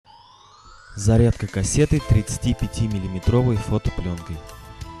Зарядка кассеты 35-миллиметровой фотопленкой.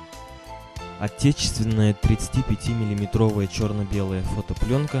 Отечественная 35-миллиметровая черно-белая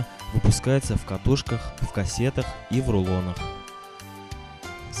фотопленка выпускается в катушках, в кассетах и в рулонах.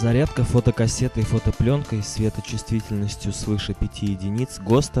 Зарядка фотокассетой фотопленкой светочувствительностью свыше 5 единиц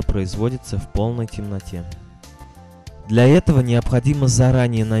ГОСТа производится в полной темноте. Для этого необходимо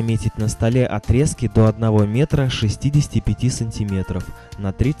заранее наметить на столе отрезки до 1 метра 65 сантиметров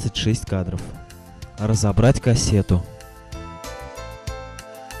на 36 кадров. Разобрать кассету.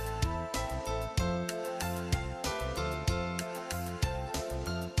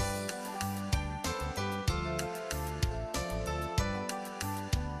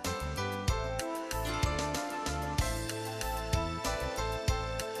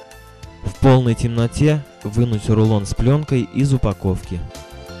 В полной темноте вынуть рулон с пленкой из упаковки.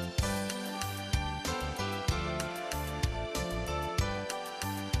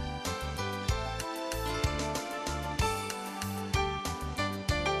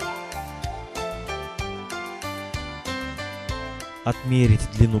 Отмерить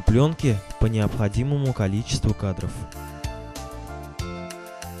длину пленки по необходимому количеству кадров.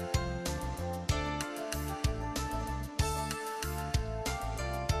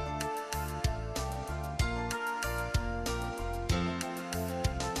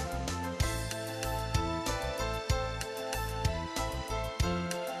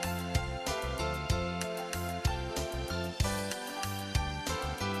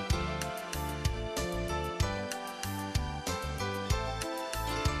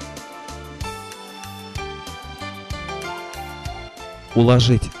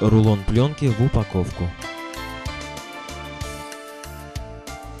 Уложить рулон пленки в упаковку.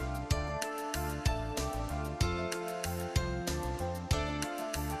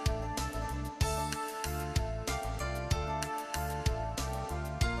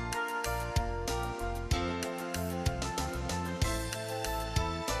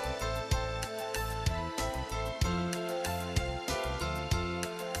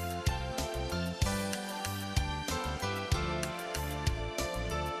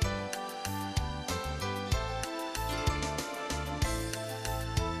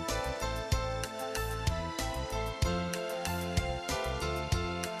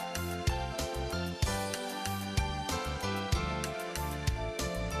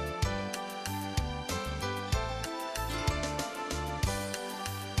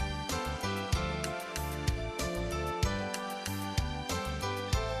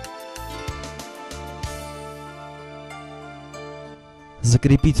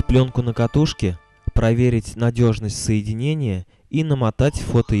 Закрепить пленку на катушке, проверить надежность соединения и намотать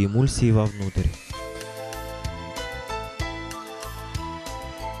фотоэмульсией вовнутрь.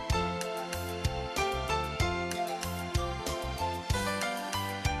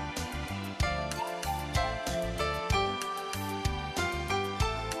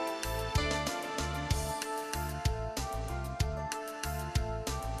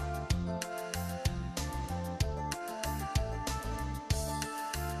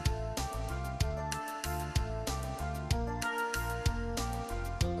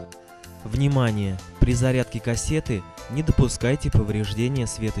 Внимание! При зарядке кассеты не допускайте повреждения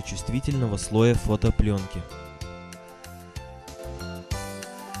светочувствительного слоя фотопленки.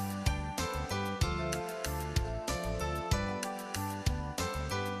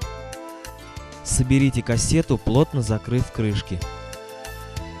 Соберите кассету, плотно закрыв крышки.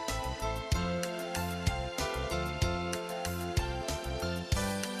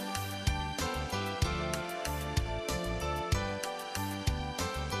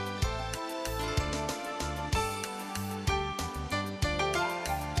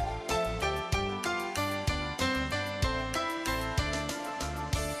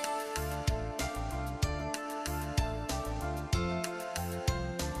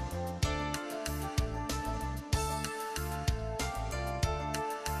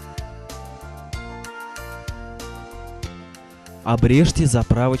 Обрежьте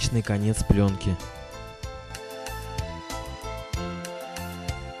заправочный конец пленки.